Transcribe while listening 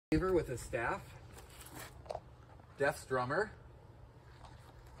With his staff, Death's drummer,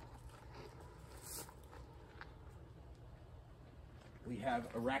 we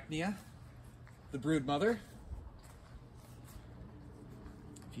have Arachnia, the brood mother.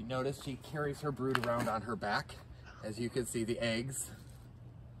 If you notice, she carries her brood around on her back, as you can see the eggs.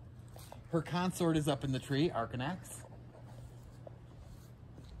 Her consort is up in the tree, Arcanax.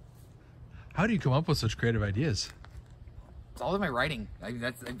 How do you come up with such creative ideas? It's all in my writing.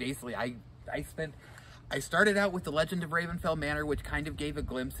 That's basically, I started out with the Legend of Ravenfell Manor, which kind of gave a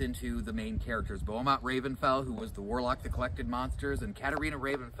glimpse into the main characters. Beaumont Ravenfell, who was the warlock that collected monsters, and Katarina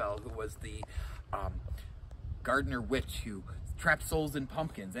Ravenfell, who was the gardener witch who trapped souls in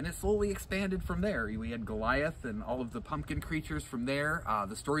pumpkins. And it slowly expanded from there. We had Goliath and all of the pumpkin creatures from there.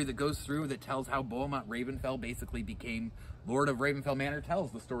 The story that goes through that tells how Beaumont Ravenfell basically became Lord of Ravenfell Manor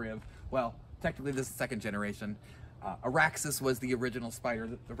tells the story of, well, technically this is second generation. Araxis was the original spider.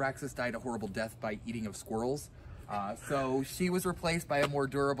 Araxis died a horrible death by eating of squirrels. So she was replaced by a more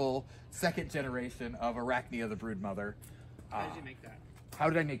durable second generation of Arachnia, the brood mother. How did you make that? How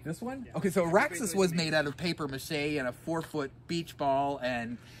did I make this one? Yeah. Okay, so Araxis was made out of paper mache and a 4-foot beach ball,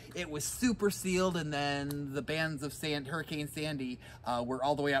 and it was super sealed, and then the bands of Hurricane Sandy were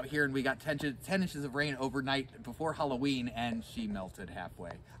all the way out here, and we got 10 inches of rain overnight before Halloween, and she melted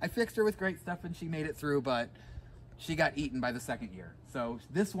halfway. I fixed her with great stuff, and she made it through, but she got eaten by the second year. So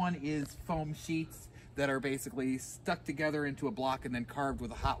this one is foam sheets that are basically stuck together into a block and then carved with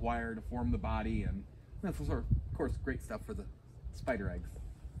a hot wire to form the body, and that's, of course, great stuff for the spider eggs.